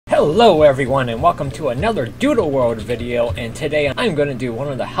Hello everyone and welcome to another Doodle World video, and today I'm going to do one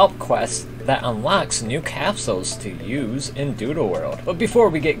of the help quests that unlocks new capsules to use in Doodle World. But before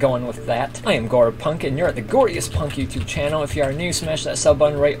we get going with that, I am Punk and you're at the Punk YouTube channel. If you are new, smash that sub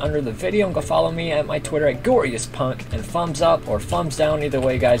button right under the video and go follow me at my Twitter at Punk, and thumbs up or thumbs down, either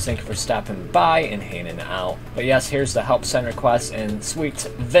way guys. Thank you for stopping by and hanging out. But yes, here's the help center quest in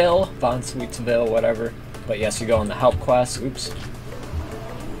Sweetsville, Von Sweetsville, whatever. But yes, you go in the help quest, oops.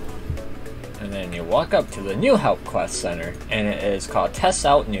 And then you walk up to the new help quest center, and it is called Test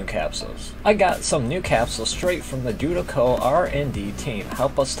Out New Capsules. I got some new capsules straight from the Doodle R&D team.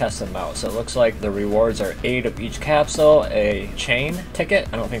 Help us test them out. So it looks like the rewards are 8 of each capsule, a chain ticket.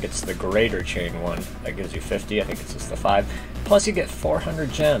 I don't think it's the greater chain one that gives you 50. I think it's just the 5. Plus you get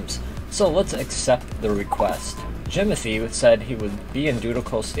 400 gems. So let's accept the request. Jimothy said he would be in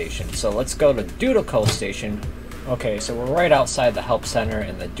Doodle Station. So let's go to Doodle Station. Okay, so we're right outside the help center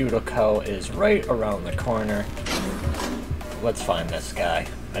and the Doodle is right around the corner. Let's find this guy.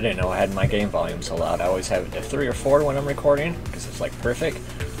 I didn't know I had my game volume so loud. I always have it to 3 or 4 when I'm recording because it's like perfect.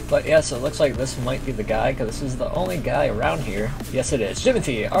 But yes, it looks like this might be the guy because this is the only guy around here. Yes, it is.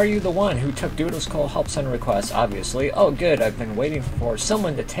 Jimothy, are you the one who took Doodle's help center request? Obviously. Oh, good. I've been waiting for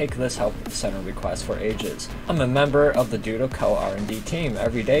someone to take this help center request for ages. I'm a member of the Doodle R&D team.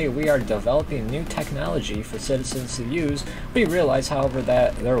 Every day we are developing new technology for citizens to use. We realized, however,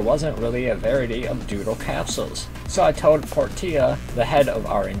 that there wasn't really a variety of Doodle capsules. So I told Portia, the head of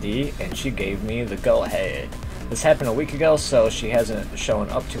R&D, and she gave me the go-ahead. This happened a week ago, so she hasn't shown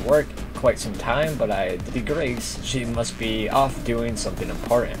up to work quite some time, but I digress. She must be off doing something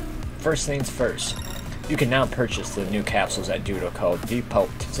important. First things first, you can now purchase the new capsules at Doodle Depot.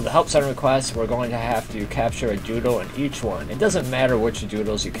 So the help center request, we're going to have to capture a doodle in each one. It doesn't matter which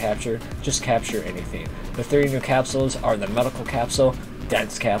doodles you capture, just capture anything. The 3 new capsules are the medical capsule,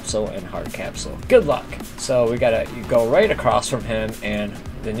 dense capsule, and hard capsule. Good luck! So you go right across from him, and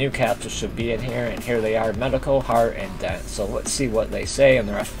the new capsules should be in here, and here they are: medical, hard, and dense. So let's see what they say, and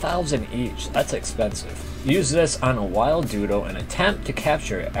they're 1,000 each. That's expensive. Use this on a wild doodle and attempt to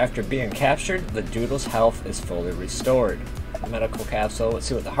capture it. After being captured, the doodle's health is fully restored. Medical capsule, let's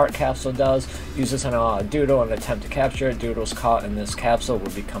see what the heart capsule does. Use this on a doodle and attempt to capture it. Doodles caught in this capsule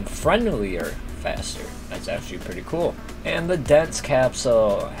will become friendlier faster. That's actually pretty cool. And the dense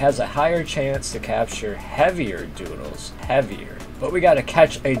capsule has a higher chance to capture heavier doodles. Heavier. But we gotta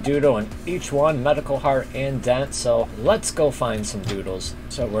catch a doodle in each one, medical, heart, and dense. So let's go find some doodles.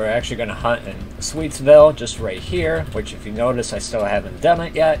 So we're actually gonna hunt in Sweetsville, just right here, which if you notice I still haven't done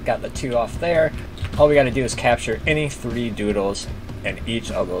it yet. Got the 2 off there. All we gotta do is capture any 3 doodles in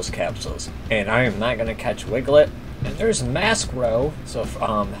each of those capsules. And I am not gonna catch Wiglet. And there's Mask Row, so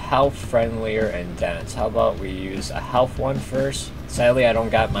health, friendlier, and dense. How about we use a health one first? Sadly, I don't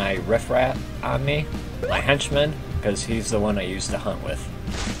got my riffraff on me, my henchman, because he's the one I used to hunt with.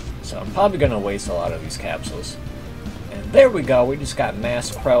 So I'm probably going to waste a lot of these capsules. And there we go, we just got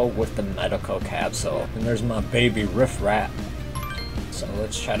Mask Crow with the medical capsule. And there's my baby riffraff. So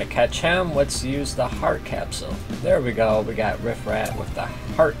let's try to catch him. Let's use the heart capsule. There we go, we got riffraff with the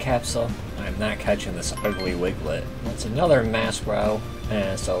heart capsule. I'm not catching this ugly Wiglet. That's another Mask Row.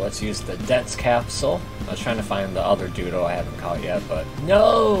 And so let's use the dense capsule. I was trying to find the other doodle I haven't caught yet, but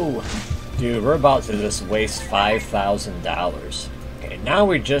no! Dude, we're about to just waste $5,000. Okay, now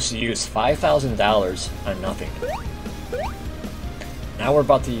we just used $5,000 on nothing. Now we're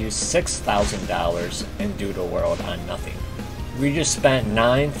about to use $6,000 in Doodle World on nothing. We just spent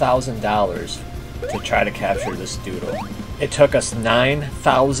 $9,000 to try to capture this doodle. It took us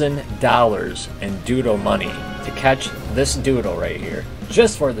 $9,000 in doodle money to catch this doodle right here.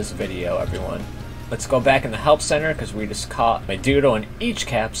 Just for this video, everyone. Let's go back in the help center because we just caught a doodle in each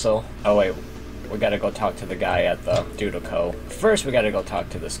capsule. Oh wait, we gotta go talk to the guy at the Doodle. First we gotta go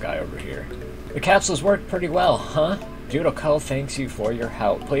talk to this guy over here. The capsules worked pretty well, huh? Doodle thanks you for your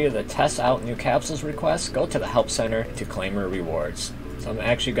help. Completed the test out new capsules request. Go to the help center to claim your rewards. So I'm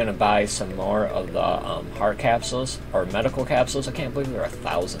actually going to buy some more of the heart capsules, or medical capsules. I can't believe there are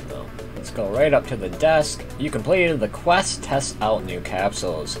 1,000 though. Let's go right up to the desk. You completed the quest test out new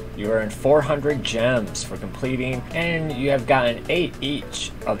capsules. You earned 400 gems for completing, and you have gotten 8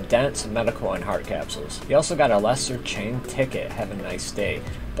 each of dense, medical, and heart capsules. You also got a lesser chain ticket. Have a nice day.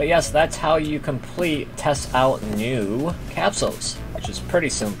 But yes, that's how you complete test out new capsules, which is pretty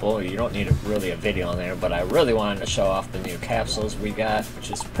simple. You don't need really a video on there, but I really wanted to show off the new capsules we got, which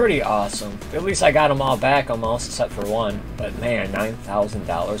is pretty awesome. At least I got them all back almost, except for one. But man,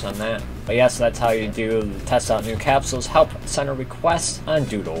 $9,000 on that. But But yes, that's how you do test out new capsules, help center requests on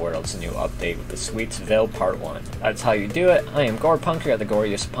Doodle World's new update with the Sweetsville Part 1. That's how you do it. I am Punk here at the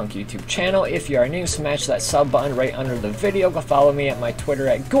Goriest Punk YouTube channel. If you are new, smash that sub button right under the video. Go follow me at my Twitter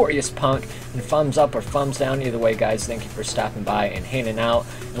at Goriest Punk, and thumbs up or thumbs down. Either way, guys, thank you for stopping by and hanging out.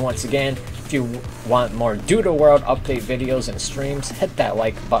 And once again, if you want more Doodle World update videos and streams, hit that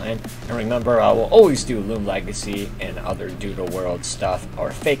like button. And remember, I will always do Loom Legacy and other Doodle World stuff, or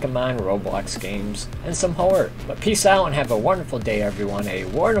Fakemon, Roblox games, and some horror. But peace out and have a wonderful day, everyone. A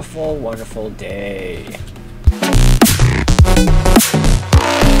wonderful, wonderful day.